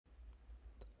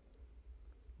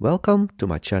Welcome to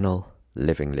my channel,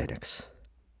 Living Linux.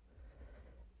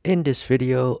 In this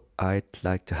video, I'd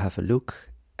like to have a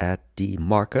look at the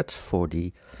market for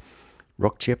the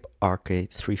Rockchip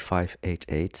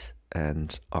RK3588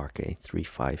 and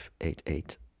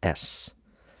RK3588S.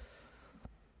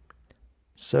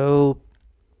 So,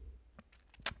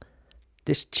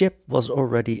 this chip was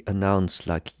already announced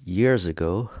like years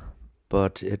ago,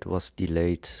 but it was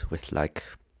delayed with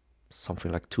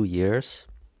something like 2 years.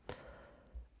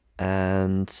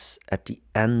 And at the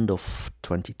end of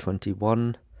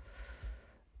 2021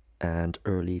 and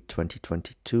early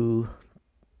 2022,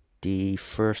 the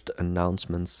first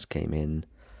announcements came in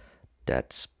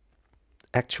that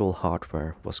actual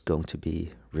hardware was going to be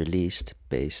released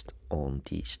based on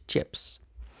these chips.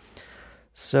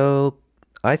 So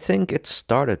I think it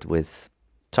started with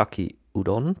Taki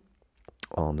Udon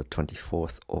on the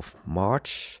 24th of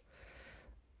March,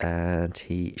 and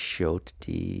he showed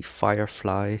the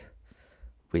Firefly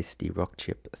with the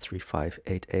Rockchip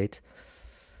 3588.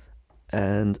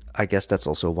 And I guess that's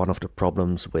also one of the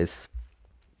problems with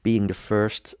being the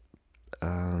first.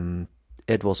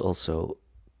 It was also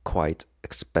quite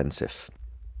expensive.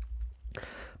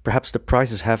 Perhaps the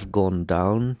prices have gone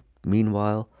down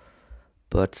meanwhile,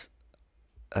 but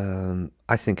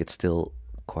I think it's still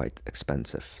quite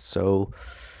expensive. So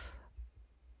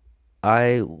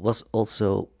I was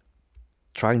also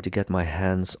trying to get my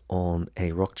hands on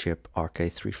a Rockchip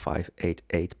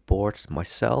RK3588 board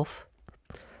myself,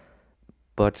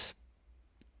 but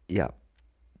yeah,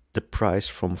 the price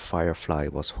from Firefly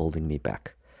was holding me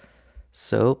back.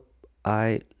 So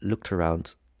I looked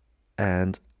around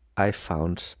and I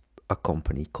found a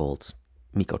company called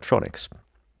Mekotronics.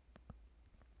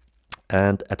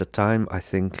 And at the time, I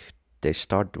think they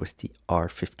started with the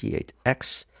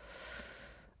R58X.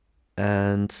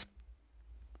 And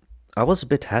I was a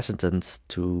bit hesitant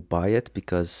to buy it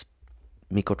because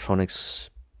Mekotronics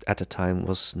at the time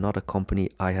was not a company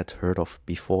I had heard of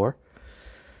before.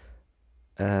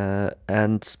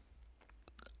 And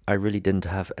I really didn't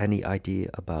have any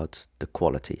idea about the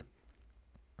quality.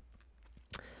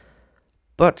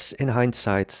 But in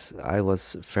hindsight, I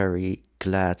was very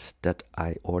glad that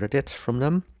I ordered it from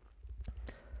them.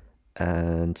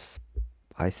 And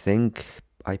I think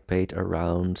I paid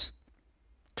around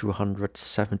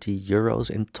 270 euros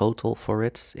in total for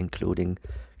it, including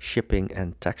shipping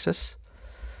and taxes.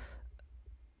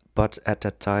 But at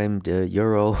that time, the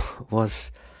euro was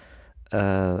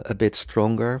a bit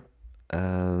stronger.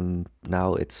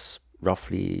 Now it's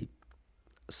roughly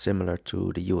similar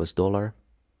to the US dollar.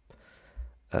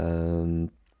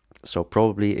 So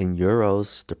probably in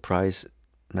euros, the price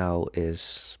now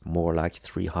is more like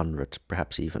 300,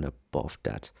 perhaps even above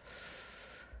that.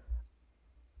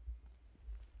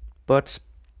 But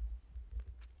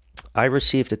I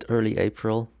received it early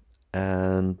April,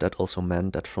 and that also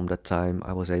meant that from that time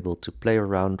I was able to play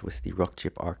around with the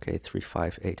Rockchip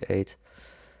RK3588.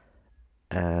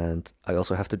 And I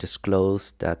also have to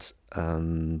disclose that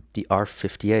the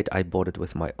R58, I bought it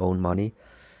with my own money.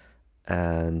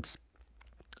 And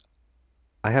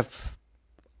I have,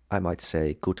 I might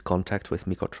say, good contact with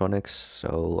Mekotronics,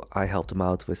 so I helped them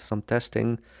out with some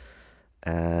testing.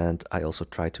 And I also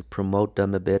try to promote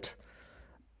them a bit.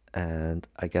 And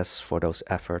I guess for those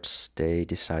efforts, they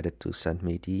decided to send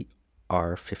me the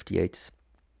R58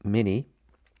 Mini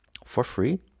for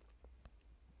free.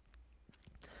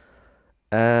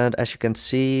 And as you can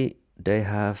see, they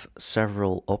have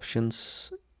several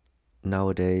options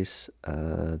nowadays.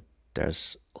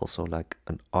 There's also like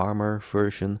an armor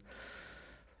version,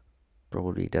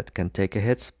 probably that can take a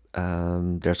hit.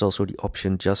 There's also the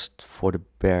option just for the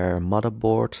bare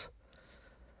motherboard,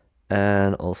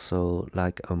 and also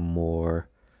like a more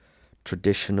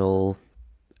traditional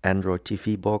Android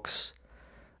TV box.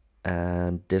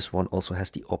 And this one also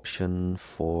has the option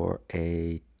for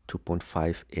a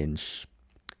 2.5-inch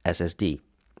SSD.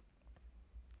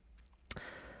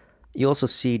 You also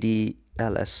see the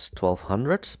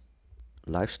LS1200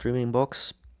 live streaming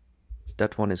box.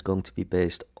 That one is going to be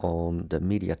based on the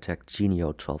Mediatek Genio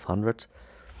 1200.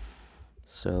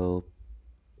 So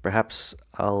perhaps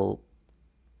I'll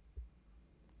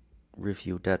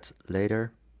review that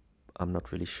later. I'm not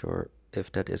really sure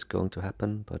if that is going to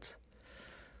happen, but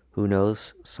who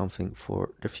knows, something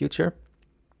for the future.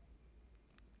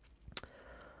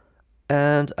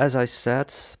 And as I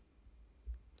said,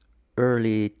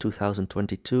 early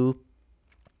 2022,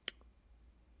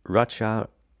 Radxa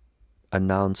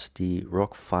announced the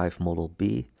Rock 5 Model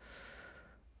B.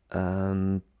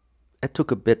 It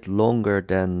took a bit longer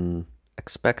than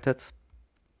expected,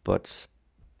 but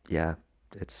yeah,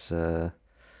 it's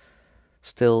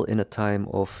still in a time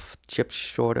of chip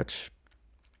shortage,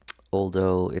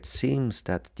 although it seems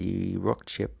that the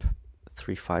Rockchip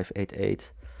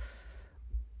 3588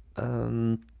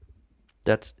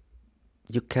 that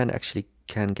you can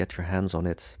get your hands on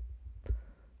it.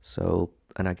 So,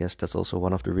 and I guess that's also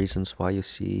one of the reasons why you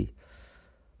see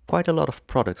quite a lot of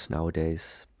products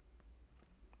nowadays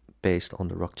based on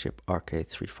the Rockchip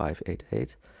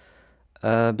RK3588.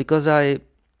 Because I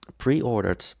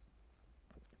pre-ordered,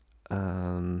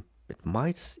 it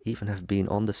might even have been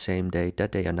on the same day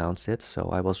that they announced it,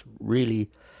 so I was really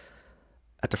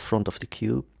at the front of the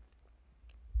queue.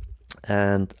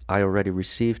 And I already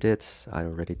received it, I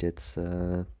already did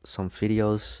some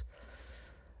videos,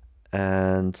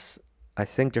 and I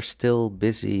think they're still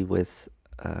busy with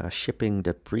shipping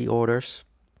the pre-orders.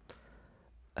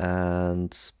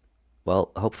 And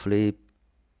well, hopefully,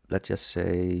 let's just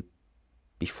say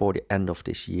before the end of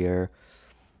this year,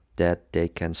 that they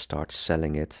can start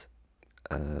selling it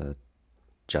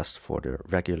just for the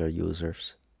regular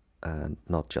users and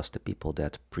not just the people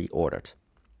that pre-ordered.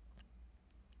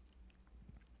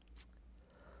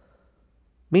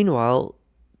 Meanwhile,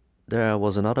 there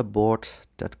was another board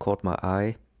that caught my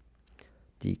eye,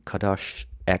 the Khadas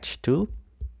Edge2,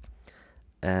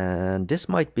 and this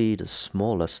might be the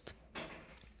smallest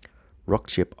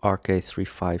Rockchip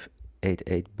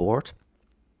RK3588 board.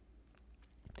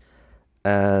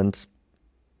 And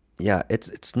yeah,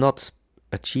 it's not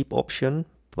a cheap option,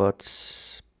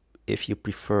 but if you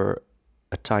prefer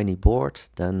a tiny board,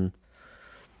 then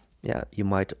yeah, you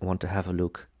might want to have a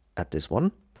look at this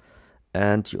one.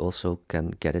 And you also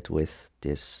can get it with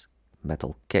this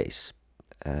metal case.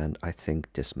 And I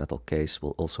think this metal case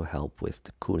will also help with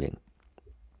the cooling.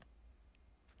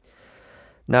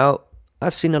 Now,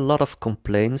 I've seen a lot of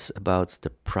complaints about the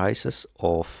prices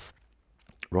of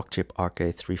Rockchip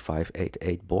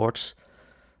RK3588 boards.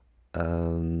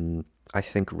 I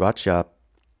think Radxa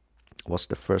was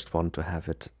the first one to have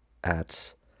it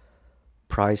at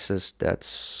prices that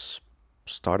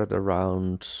started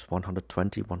around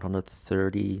 $120,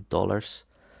 $130,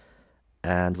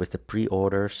 and with the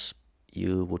pre-orders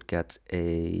you would get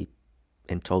a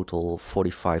in total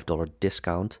 $45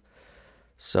 discount.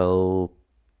 So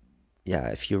yeah,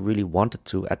 if you really wanted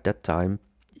to at that time,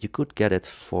 you could get it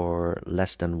for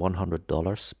less than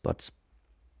 $100, but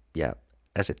yeah,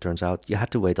 as it turns out, you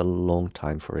had to wait a long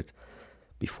time for it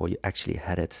before you actually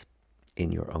had it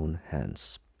in your own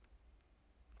hands.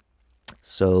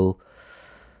 So,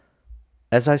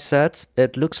 as I said,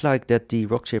 it looks like that the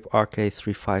Rockchip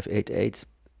RK3588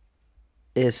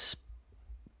 is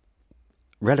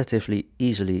relatively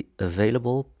easily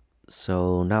available.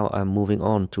 So now I'm moving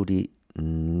on to the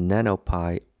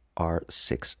NanoPi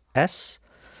R6S.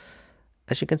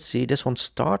 As you can see, this one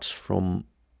starts from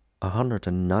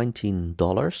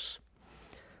 $119.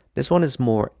 This one is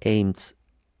more aimed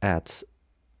at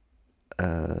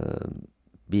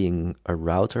being a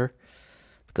router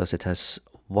because it has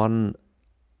 1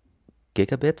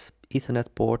 gigabit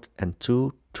Ethernet port and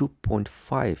two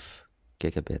 2.5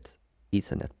 gigabit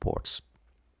Ethernet ports.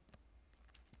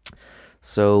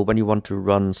 So when you want to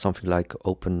run something like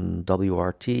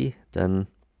OpenWRT, then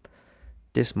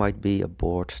this might be a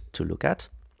board to look at.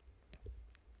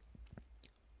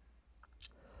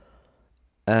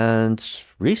 And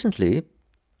recently,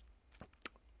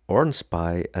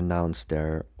 OrangePi announced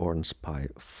their OrangePi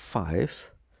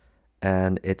 5,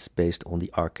 and it's based on the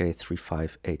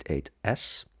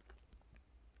RK3588S,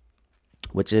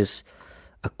 which is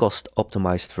a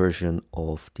cost-optimized version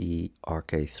of the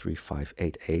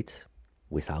RK3588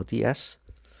 without the S.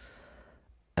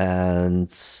 And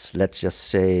let's just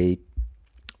say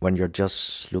when you're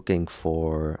just looking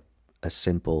for a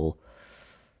simple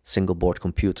single board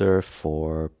computer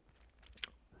for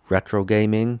retro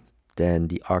gaming, then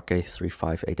the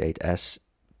RK3588S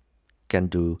can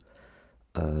do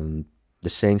the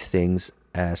same things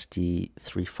as the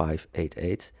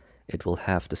 3588. It will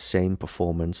have the same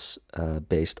performance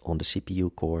based on the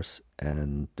CPU cores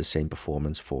and the same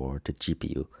performance for the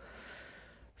GPU.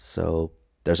 So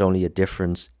there's only a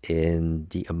difference in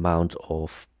the amount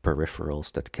of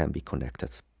peripherals that can be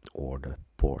connected or the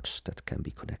ports that can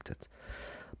be connected.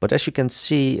 But as you can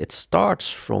see, it starts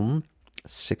from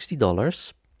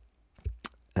 $60,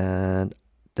 and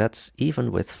that's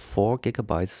even with 4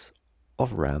 gigabytes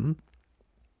of RAM.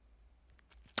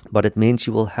 But it means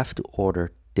you will have to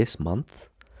order this month,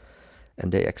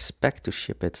 and they expect to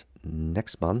ship it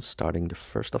next month, starting the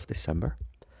 1st of December.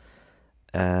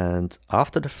 And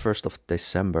after the 1st of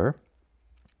December,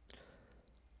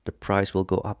 the price will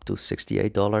go up to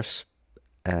 $68,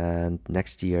 and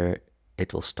next year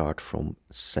it will start from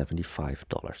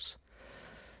 $75.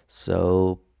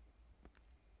 So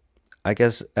I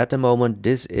guess at the moment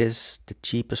this is the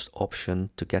cheapest option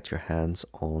to get your hands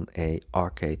on a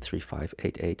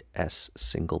RK3588S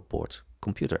single board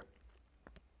computer.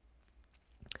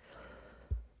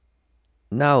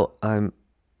 Now I'm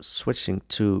switching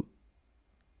to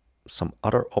some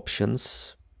other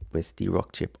options with the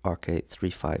Rockchip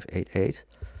RK3588,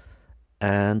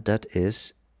 and that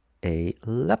is a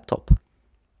laptop.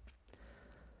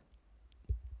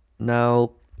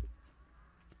 Now,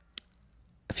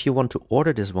 if you want to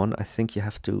order this one, I think you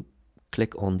have to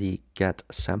click on the Get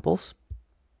Samples,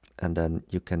 and then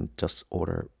you can just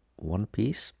order one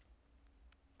piece.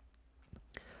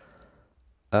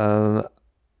 I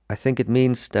think it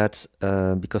means that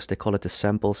because they call it a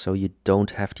sample, so you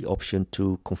don't have the option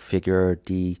to configure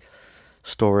the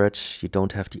storage, you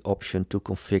don't have the option to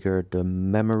configure the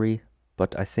memory,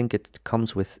 but I think it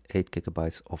comes with 8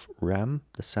 GB of RAM,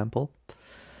 the sample.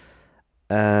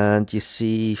 And you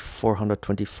see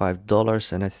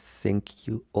 $425, and I think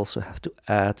you also have to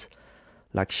add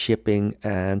like shipping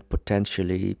and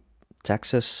potentially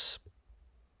taxes.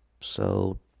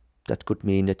 So that could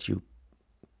mean that you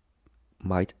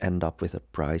might end up with a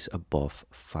price above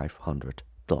 $500.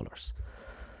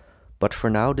 But for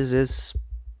now, this is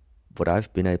what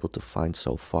I've been able to find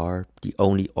so far, the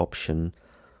only option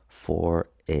for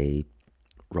a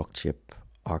Rockchip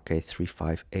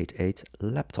RK3588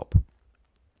 laptop.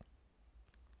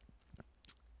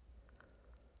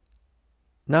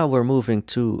 Now we're moving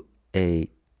to a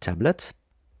tablet,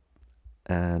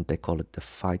 and they call it the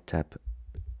FydeTab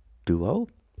Duo.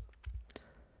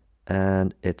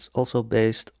 And it's also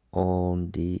based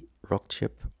on the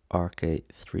Rockchip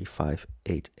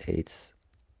RK3588,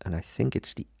 and I think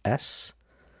it's the S.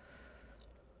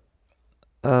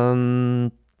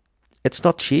 It's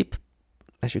not cheap,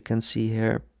 as you can see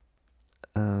here,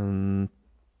 around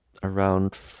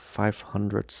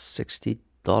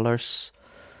 $560,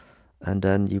 and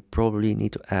then you probably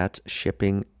need to add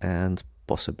shipping and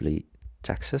possibly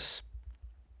taxes.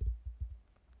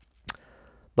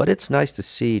 But it's nice to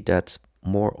see that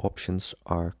more options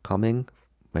are coming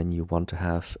when you want to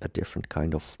have a different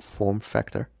kind of form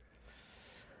factor.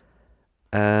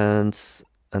 And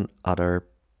another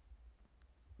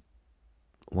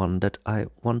one that I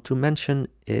want to mention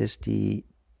is the,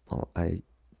 well, I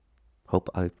hope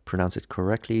I pronounce it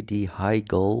correctly, the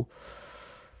Higole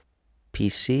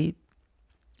PC.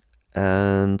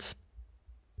 And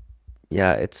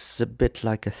yeah, it's a bit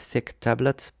like a thick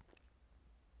tablet.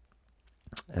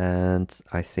 And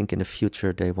I think in the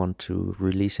future they want to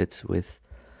release it with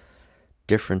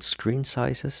different screen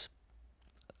sizes.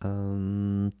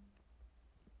 Yeah,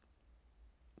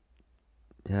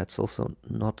 it's also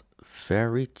not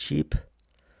very cheap.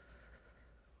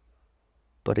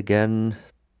 But again,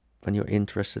 when you're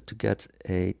interested to get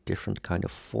a different kind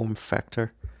of form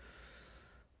factor,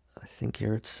 I think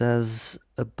here it says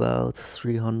about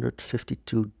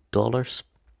 $352.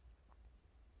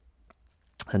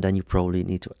 And then you probably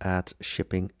need to add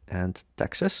shipping and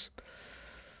taxes.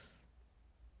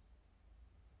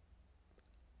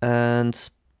 And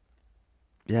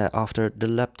yeah, after the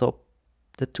laptop,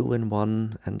 the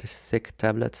 2-in-1 and the thick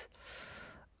tablet,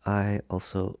 I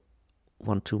also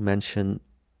want to mention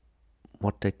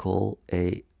what they call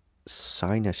a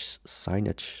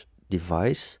signage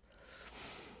device.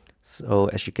 So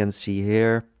as you can see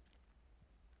here,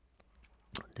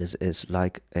 this is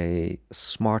like a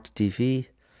smart TV,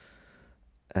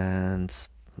 and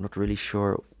I'm not really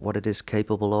sure what it is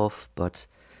capable of, but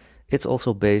it's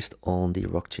also based on the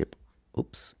Rockchip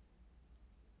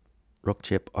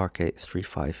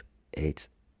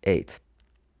RK3588.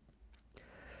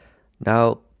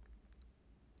 Now,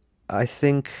 I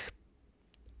think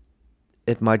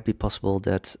it might be possible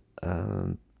that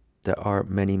there are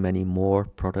many more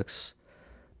products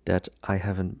that I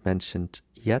haven't mentioned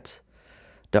yet.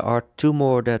 There are two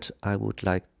more that I would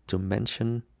like to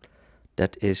mention.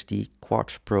 That is the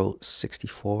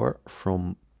QuartzPro64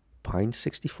 from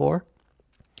Pine64.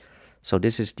 So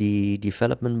this is the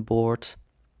development board,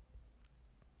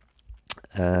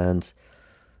 and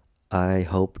I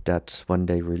hope that when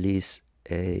they release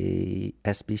a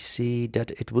SBC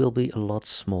that it will be a lot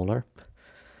smaller.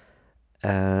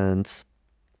 And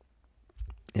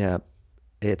yeah,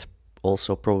 it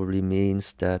also probably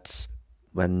means that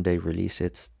when they release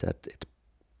it,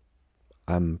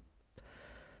 I'm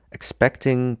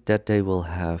expecting that they will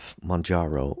have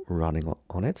Manjaro running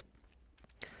on it.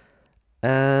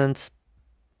 And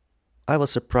I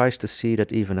was surprised to see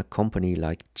that even a company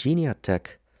like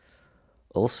Geniatech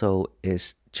also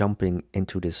is jumping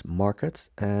into this market,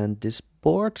 and this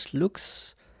board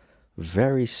looks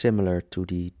very similar to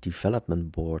the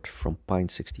development board from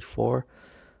Pine64.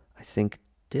 I think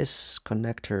this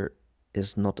connector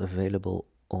is not available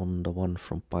on the one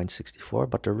from Pine64,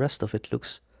 but the rest of it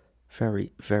looks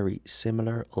very, very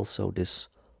similar. Also this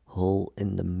hole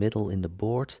in the middle in the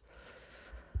board.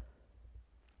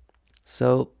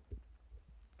 So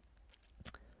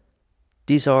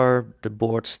these are the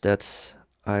boards that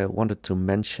I wanted to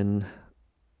mention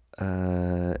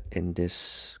in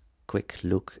this quick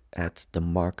look at the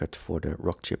market for the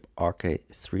Rockchip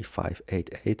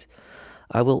RK3588.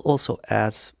 I will also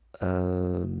add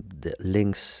the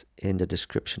links in the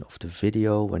description of the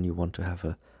video when you want to have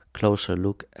a closer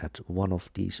look at one of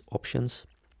these options.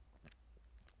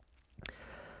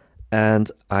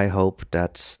 And I hope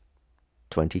that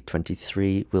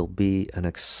 2023 will be an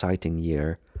exciting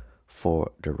year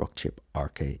for the Rockchip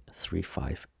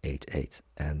RK3588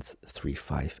 and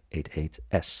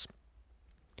 3588S.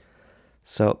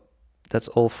 So that's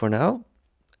all for now,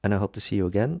 and I hope to see you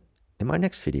again in my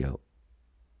next video.